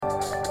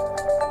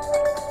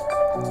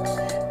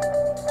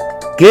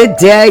Good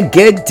day,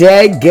 good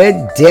day,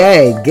 good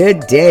day,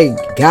 good day.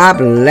 God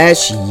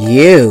bless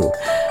you.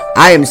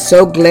 I am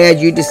so glad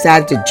you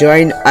decided to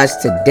join us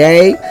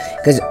today,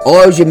 because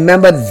always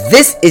remember,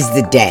 this is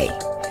the day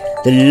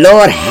the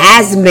Lord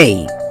has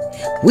made.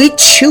 We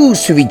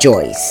choose to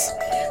rejoice,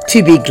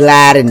 to be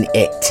glad in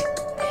it.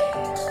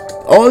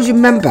 Always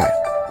remember,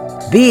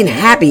 being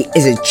happy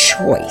is a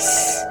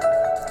choice.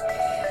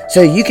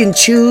 So you can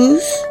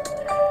choose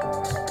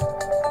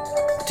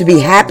to be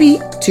happy,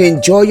 to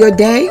enjoy your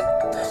day,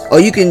 or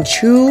you can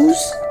choose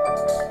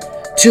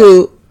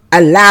to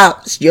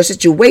allow your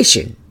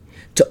situation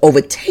to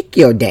overtake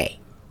your day.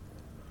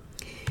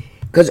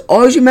 Because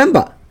always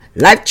remember,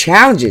 life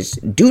challenges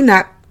do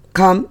not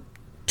come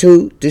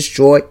to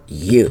destroy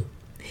you.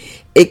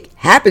 It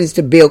happens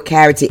to build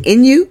character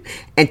in you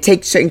and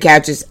take certain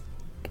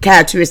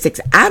characteristics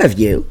out of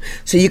you,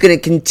 so you can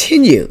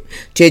continue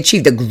to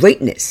achieve the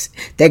greatness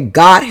that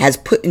God has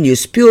put in you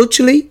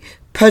spiritually,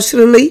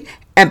 personally,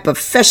 and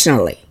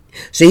professionally,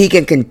 so he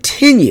can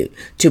continue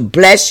to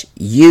bless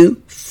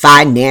you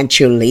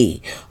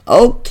financially.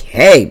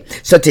 Okay,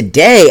 so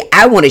today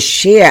I want to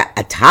share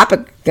a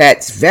topic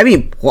that's very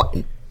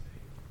important,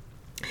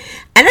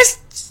 and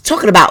it's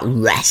talking about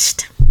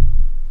rest.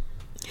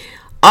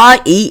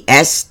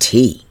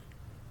 R-E-S-T.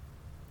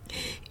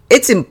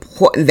 It's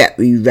important that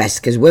we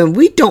rest, because when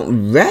we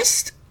don't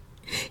rest,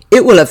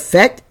 it will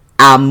affect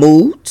our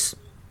moods,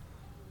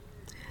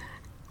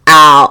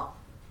 our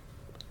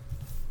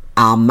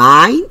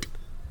mind,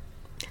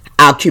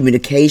 our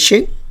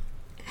communication,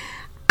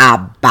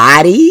 our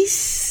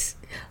bodies.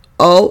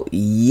 Oh,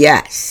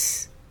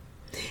 yes.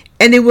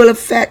 And it will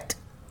affect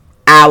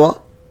our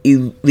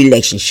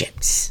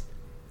relationships.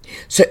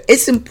 So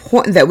it's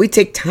important that we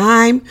take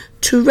time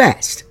to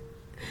rest.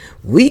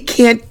 We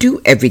can't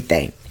do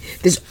everything.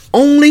 There's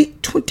only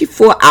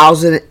 24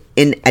 hours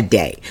in a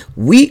day.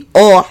 We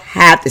all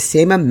have the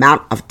same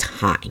amount of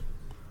time.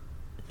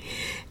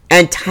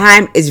 And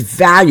time is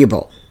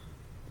valuable.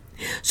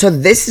 So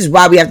this is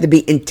why we have to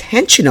be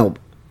intentional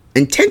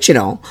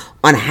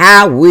on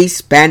how we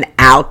spend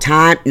our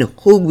time and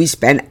who we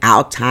spend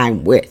our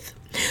time with.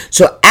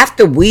 So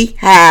after we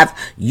have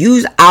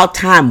used our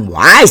time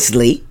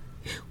wisely,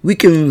 we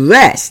can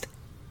rest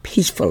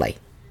peacefully.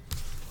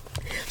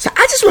 So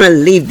I just want to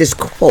leave this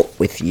quote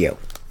with you.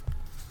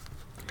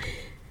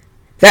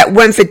 That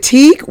when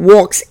fatigue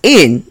walks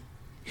in,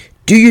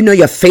 do you know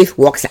your faith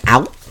walks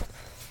out?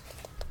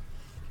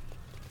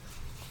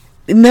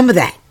 Remember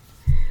that.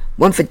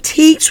 When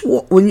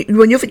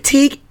you're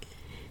fatigued,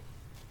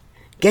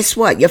 guess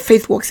what? Your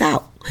faith walks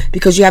out,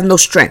 because you have no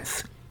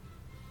strength.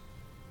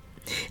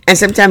 And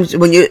sometimes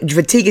when your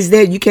fatigue is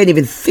there, you can't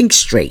even think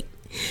straight.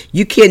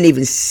 You can't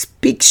even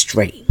speak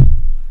straight.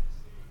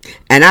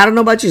 And I don't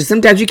know about you,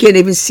 sometimes you can't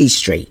even see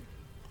straight.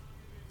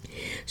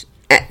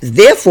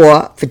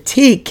 Therefore,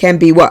 fatigue can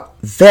be what?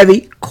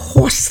 Very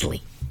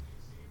costly.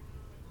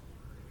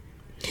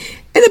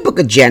 In the book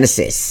of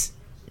Genesis,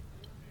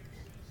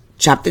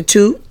 chapter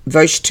 2,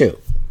 verse 2,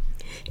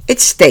 it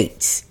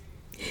states,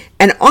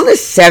 "And on the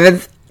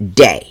seventh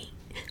day,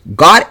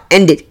 God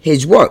ended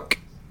his work,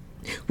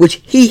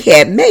 which he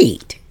had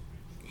made,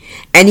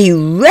 and he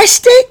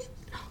rested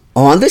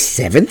on the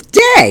seventh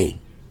day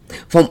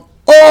from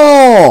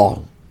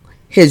all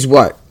his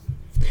work,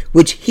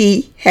 which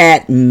he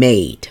had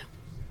made."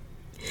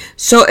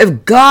 So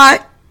if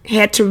God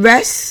had to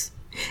rest,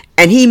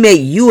 and he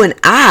made you and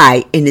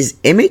I in his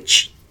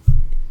image,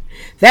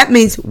 that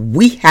means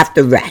we have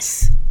to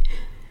rest.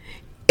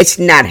 It's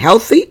not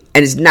healthy,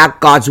 and it's not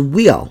God's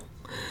will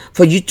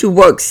for you to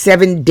work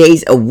 7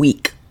 days a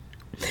week,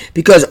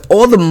 because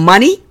all the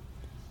money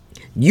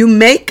you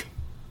make,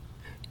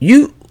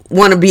 you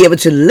want to be able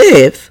to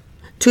live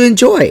to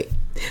enjoy it.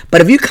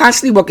 But if you're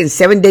constantly working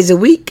 7 days a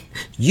week,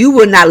 you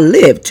will not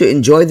live to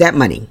enjoy that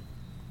money.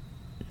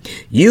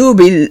 You will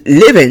be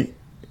living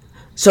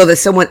so that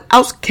someone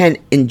else can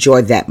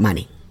enjoy that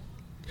money.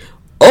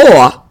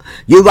 Or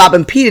you're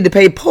robbing Peter to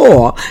pay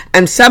Paul,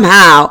 and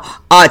somehow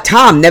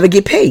Tom never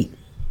get paid.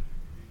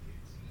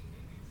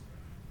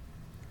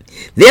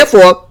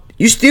 Therefore,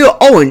 you still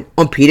owing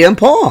on Peter and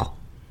Paul.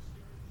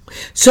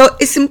 So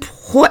it's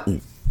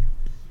important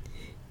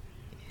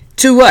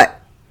to what?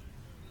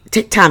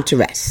 Take time to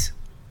rest.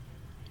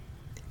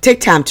 Take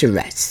time to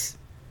rest.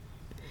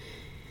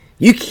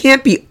 You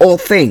can't be all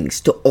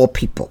things to all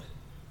people.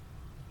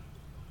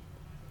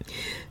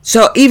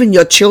 So even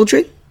your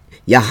children,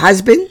 your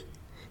husband,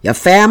 your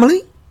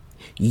family,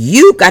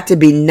 you got to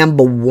be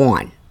number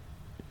one.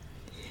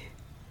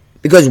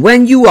 Because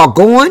when you are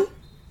gone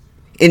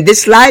in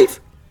this life,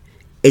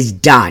 it's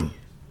done.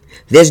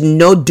 There's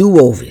no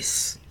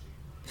do-overs.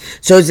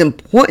 So it's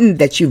important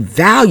that you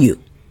value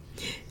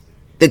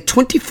the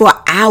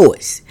 24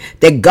 hours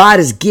that God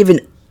has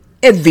given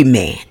every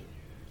man,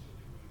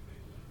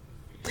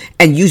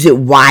 and use it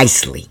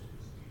wisely.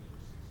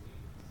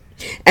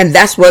 And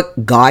that's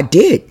what God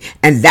did.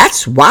 And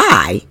that's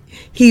why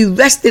he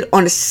rested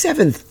on the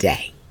seventh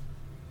day.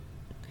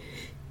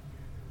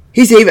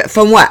 He said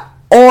from what?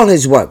 All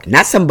his work.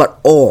 Not some, but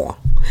all.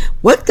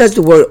 What does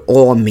the word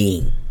all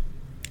mean?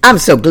 I'm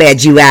so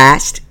glad you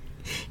asked.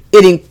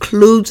 It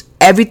includes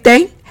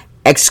everything,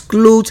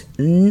 excludes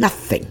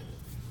nothing.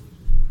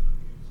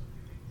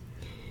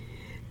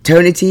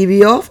 Turn the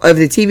TV off, or if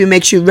the TV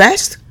makes you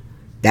rest,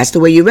 that's the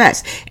way you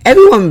rest.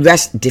 Everyone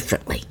rests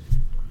differently.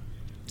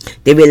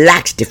 They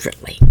relax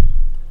differently.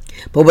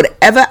 But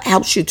whatever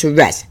helps you to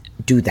rest,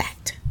 do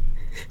that.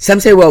 Some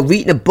say, well,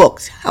 reading the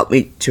books help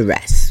me to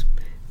rest.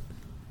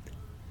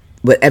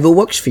 Whatever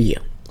works for you.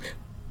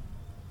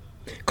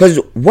 Because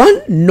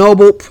one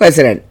noble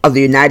president of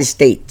the United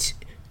States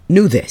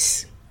knew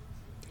this.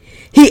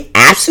 He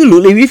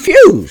absolutely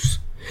refused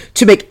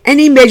to make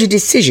any major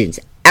decisions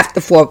after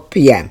 4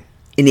 p.m.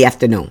 in the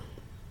afternoon.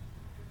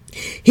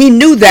 He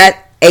knew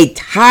that a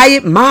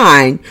tired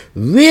mind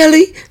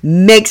really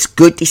makes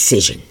good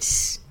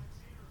decisions.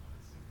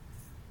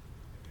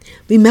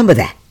 Remember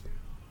that.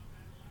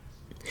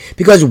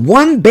 Because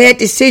one bad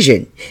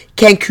decision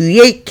can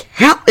create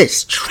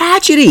countless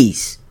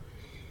tragedies.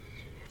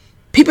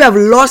 People have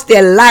lost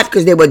their life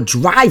because they were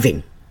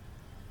driving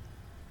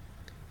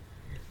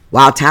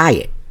while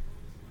tired.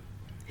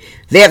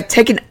 They have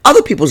taken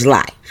other people's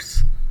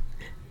lives.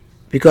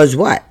 Because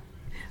what?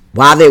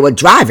 While they were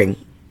driving,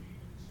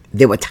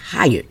 they were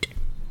tired.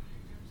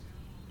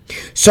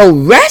 So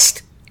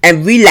rest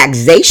and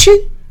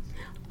relaxation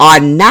are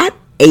not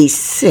a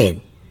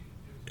sin.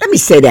 Let me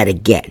say that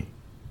again.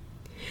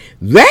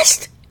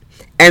 Rest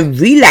and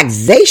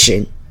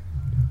relaxation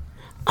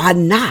are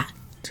not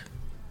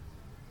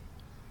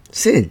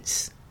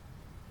sins.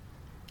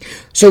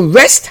 So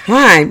rest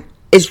time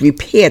is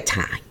repair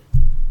time.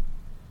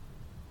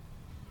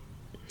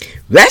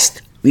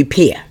 Rest,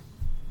 repair.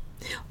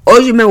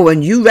 Always remember,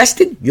 when you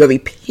rested, you're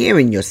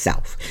repairing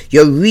yourself.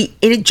 You're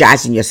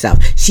re-energizing yourself.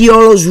 See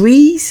all those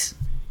re's?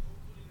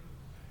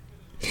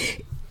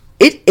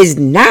 It is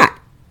not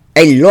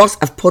a loss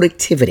of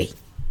productivity.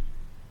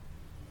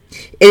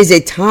 It is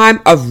a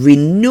time of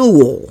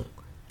renewal.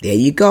 There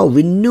you go,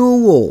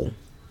 renewal.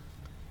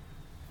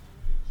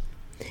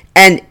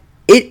 And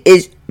it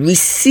is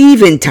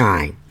receiving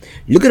time.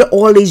 Look at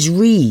all these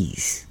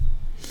re's.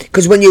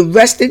 Because when you're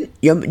resting,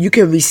 you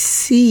can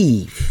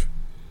receive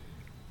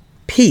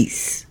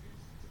peace.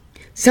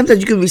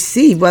 Sometimes you can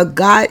receive what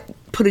God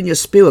put in your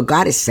spirit,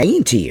 God is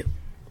saying to you.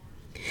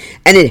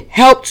 And it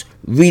helps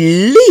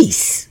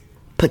release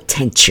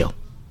potential.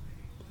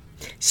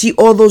 See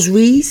all those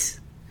re's?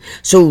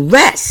 So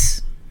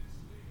rest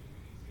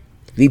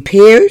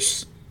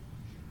repairs,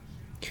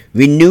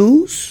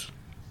 renews,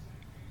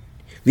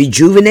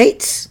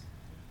 rejuvenates,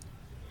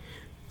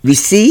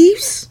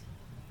 receives,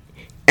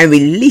 and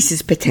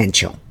releases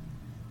potential.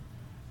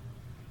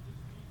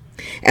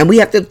 And we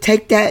have to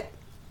take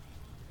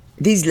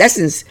these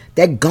lessons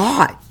that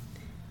God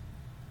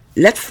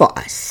left for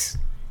us.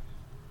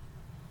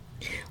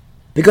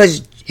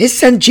 Because his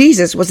son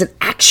Jesus was an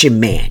action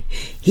man.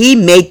 He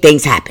made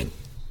things happen.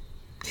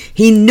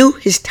 He knew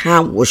his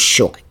time was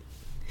short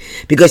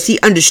because he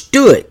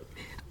understood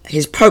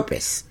his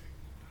purpose.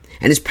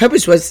 And his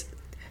purpose was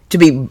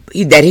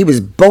that he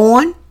was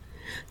born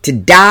to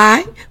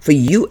die for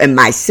you and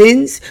my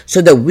sins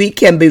so that we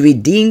can be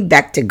redeemed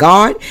back to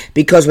God.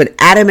 Because when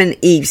Adam and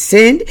Eve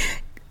sinned,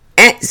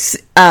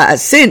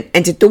 sin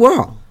entered the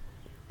world.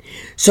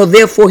 So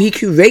therefore he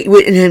created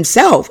within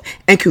himself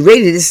and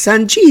created his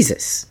son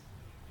Jesus,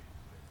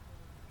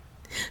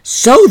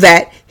 so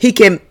that he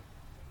can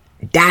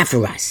die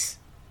for us.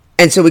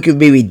 And so we can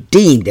be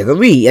redeemed.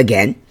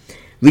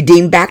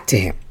 Redeemed back to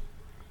him.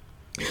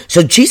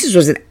 So Jesus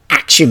was an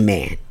action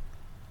man,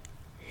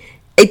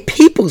 a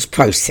people's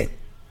person.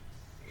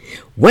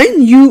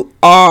 When you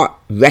are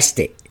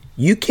rested,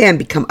 you can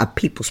become a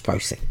people's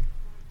person.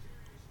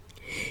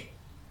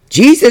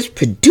 Jesus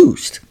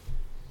produced.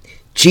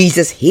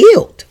 Jesus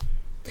healed.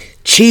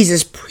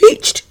 Jesus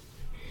preached.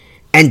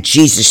 And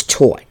Jesus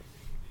taught.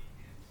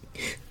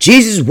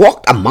 Jesus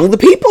walked among the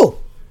people.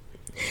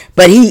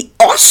 But he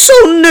also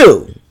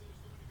knew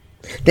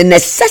the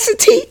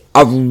necessity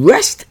of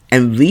rest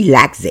and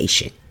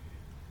relaxation.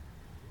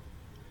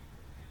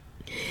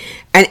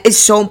 And it's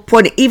so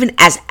important, even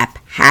as a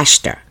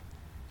pastor.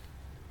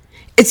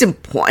 It's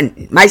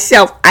important.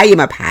 Myself, I am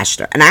a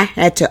pastor, and I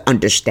had to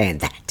understand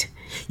that.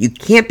 You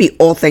can't be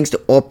all things to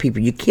all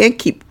people. You can't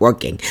keep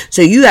working.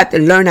 So you have to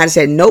learn how to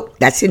say, nope,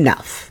 that's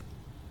enough.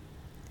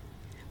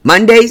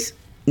 Mondays,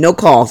 no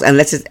calls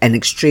unless it's an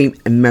extreme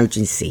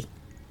emergency.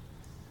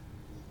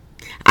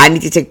 I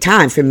need to take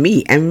time for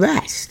me and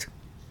rest.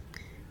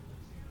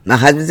 My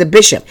husband's a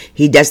bishop.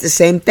 He does the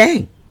same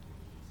thing.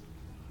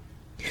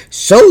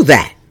 So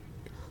that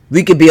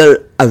we could be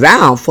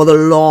around for the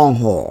long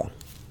haul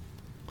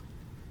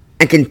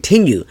and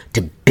continue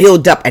to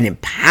build up and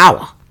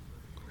empower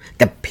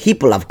the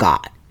people of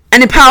God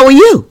and empower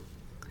you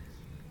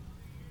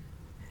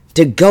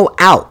to go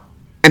out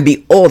and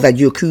be all that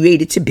you're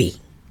created to be.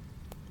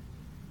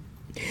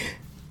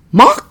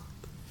 Mark,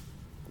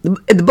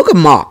 in the book of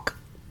Mark,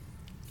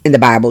 in the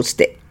Bible,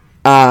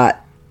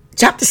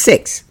 chapter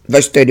 6,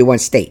 verse 31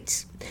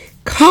 states,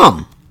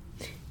 "Come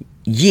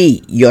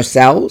ye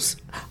yourselves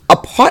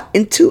apart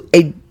into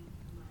a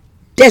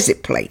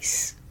desert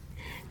place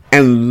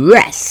and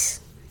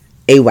rest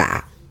a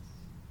while.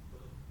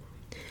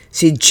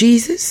 See,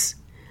 Jesus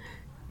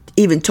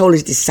even told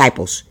his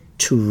disciples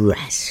to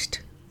rest.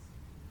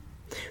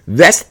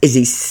 Rest is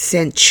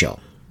essential.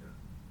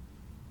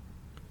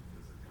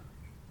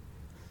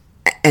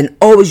 And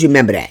always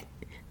remember that.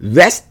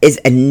 Rest is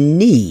a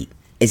need.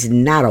 It's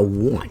not a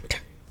want.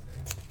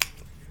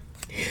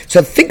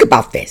 So think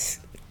about this.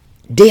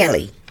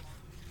 Daily,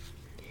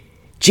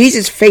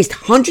 Jesus faced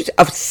hundreds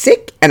of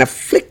sick and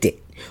afflicted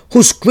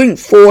who screamed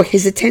for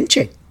his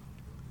attention.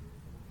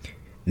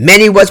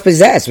 Many was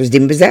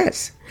demon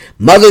possessed.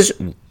 Mothers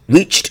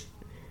reached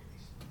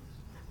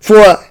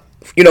for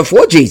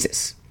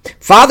Jesus.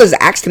 Fathers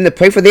asked him to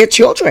pray for their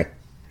children.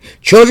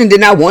 Children did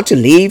not want to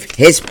leave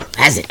his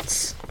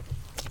presence.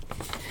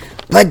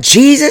 But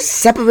Jesus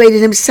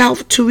separated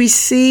himself to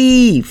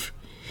receive.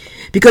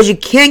 Because you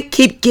can't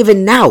keep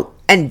giving out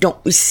and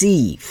don't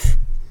receive.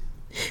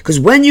 Because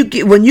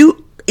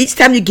each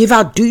time you give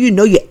out, do you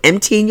know you're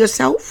emptying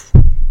yourself?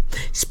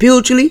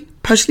 Spiritually,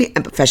 personally,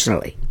 and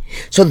professionally.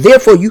 So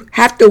therefore, you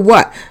have to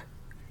what?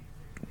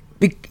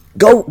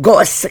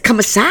 Come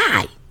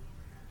aside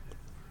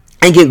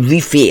and get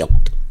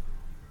refilled.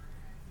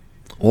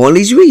 All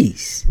these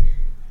reasons.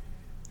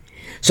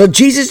 So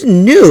Jesus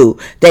knew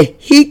that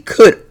he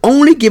could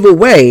only give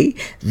away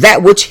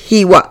that which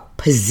he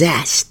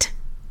possessed.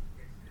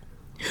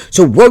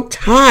 So work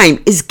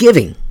time is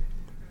giving.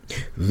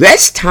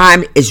 Rest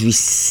time is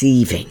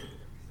receiving.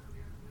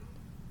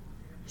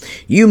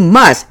 You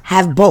must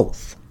have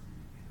both.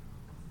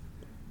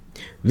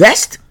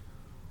 Rest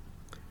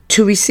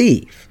to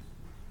receive.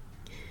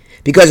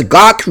 Because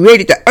God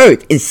created the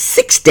earth in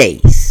 6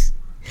 days.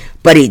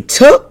 But he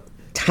took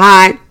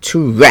time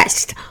to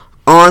rest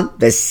on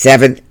the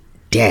 7th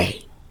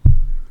day.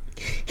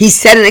 He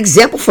set an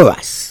example for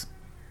us.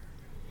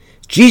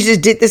 Jesus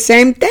did the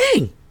same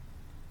thing.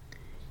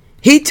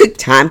 He took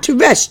time to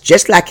rest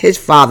just like his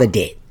Father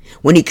did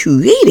when he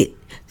created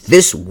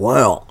this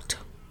world.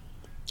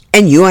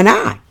 And you and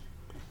I.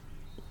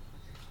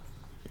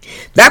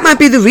 That might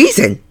be the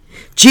reason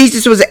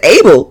Jesus was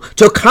able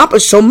to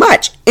accomplish so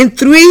much in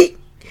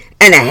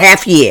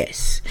 3.5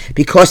 years.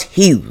 Because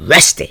he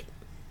rested.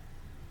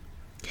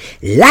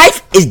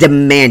 Life is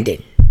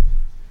demanding.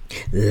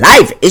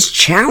 Life is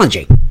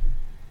challenging.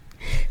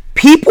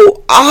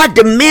 People are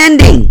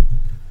demanding.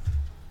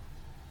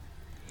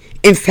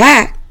 In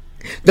fact,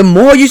 the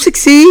more you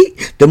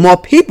succeed, the more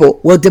people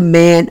will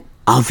demand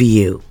of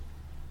you.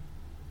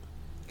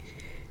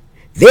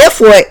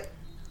 Therefore,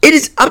 it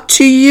is up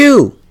to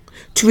you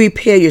to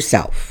repair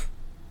yourself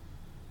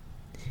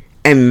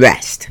and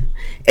rest.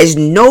 It's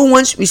no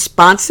one's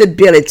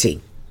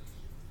responsibility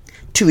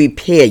to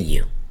repair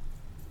you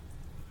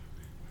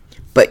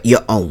but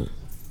your own.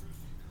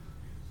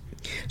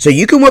 So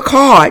you can work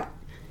hard,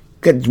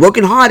 because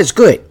working hard is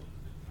good.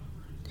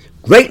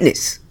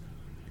 Greatness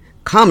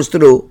comes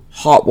through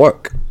hard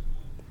work.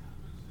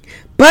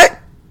 But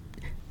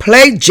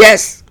play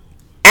just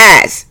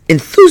as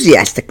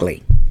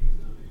enthusiastically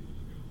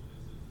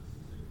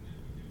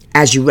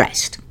as you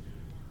rest.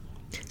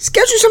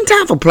 Schedule some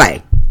time for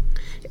play.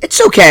 It's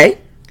okay.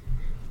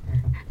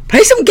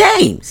 Play some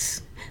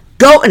games.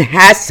 Go and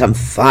have some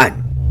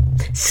fun.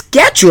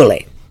 Schedule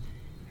it.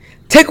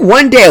 Take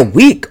 1 day a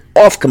week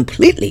off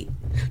completely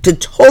to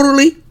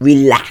totally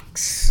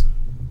relax.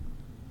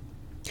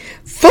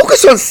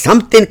 Focus on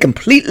something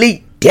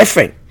completely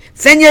different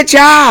than your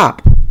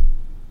job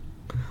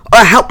or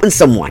helping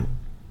someone.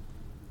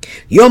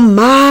 Your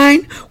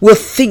mind will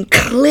think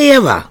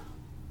clearer.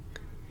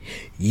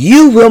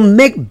 You will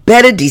make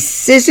better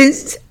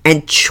decisions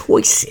and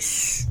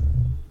choices.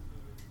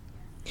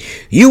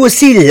 You will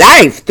see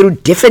life through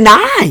different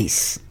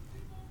eyes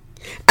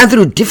and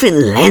through different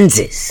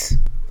lenses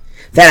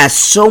that are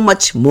so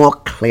much more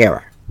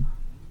clearer.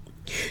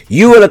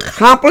 You will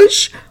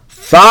accomplish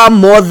far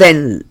more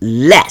than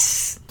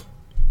less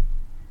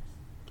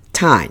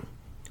time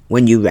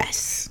when you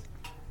rest.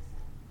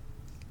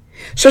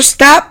 So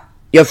stop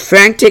your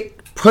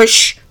frantic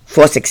push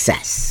for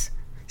success.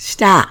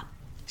 Stop.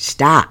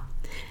 Stop.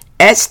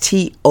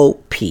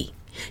 S-T-O-P.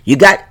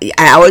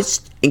 I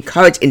always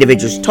encourage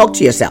individuals to talk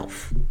to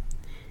yourself.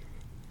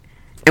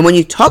 And when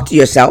you talk to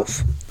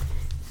yourself,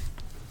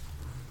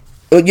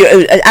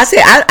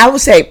 I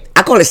would say,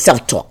 I call it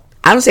self-talk.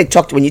 I don't say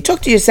talk to. When you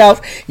talk to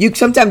yourself,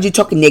 sometimes you're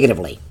talking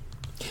negatively.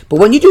 But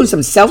when you're doing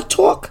some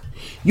self-talk,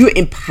 you're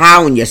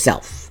empowering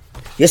yourself.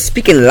 You're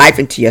speaking life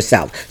into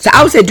yourself. So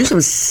I would say do some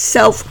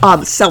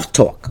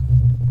self-talk.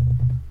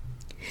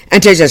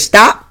 And tell yourself,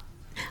 stop.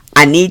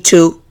 I need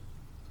to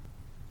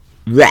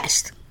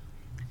rest.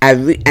 I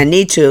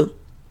need to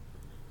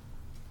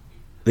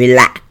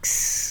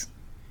relax.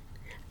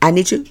 I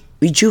need to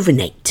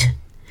rejuvenate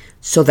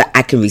so that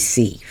I can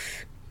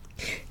receive.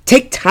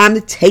 Take time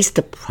to taste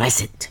the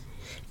present.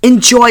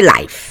 Enjoy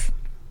life.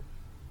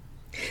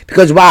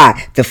 Because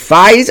why? The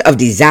fires of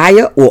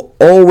desire will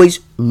always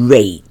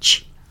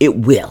rage. It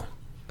will.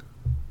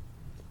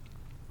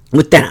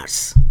 Within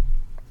us.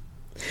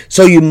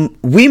 So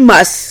we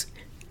must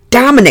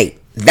dominate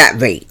that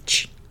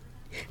rage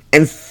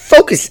and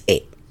focus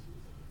it.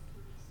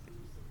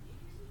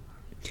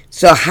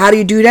 So how do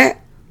you do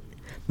that?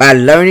 By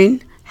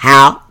learning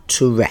how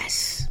to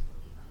rest.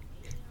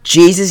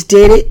 Jesus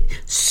did it,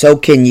 so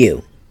can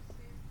you.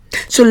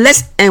 So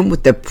let's end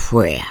with the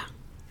prayer.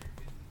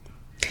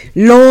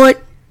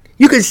 Lord,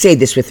 you can say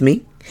this with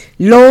me.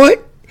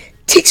 Lord,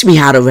 teach me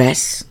how to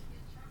rest.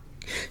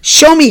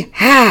 Show me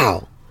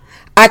how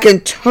I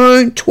can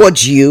turn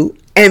towards you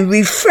and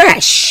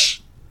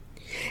refresh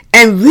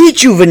and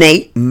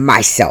rejuvenate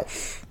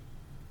myself.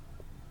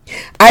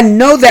 I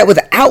know that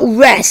without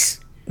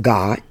rest,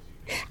 God,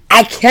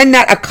 I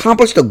cannot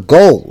accomplish the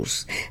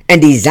goals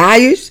and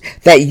desires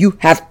that you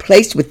have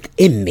placed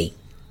within me.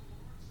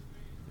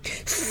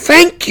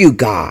 Thank you,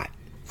 God,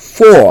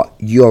 for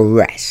your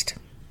rest.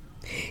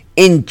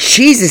 In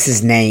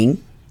Jesus'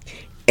 name,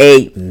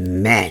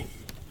 amen.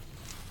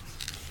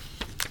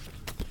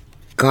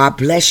 God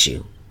bless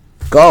you.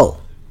 Go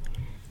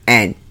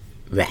and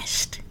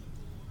rest.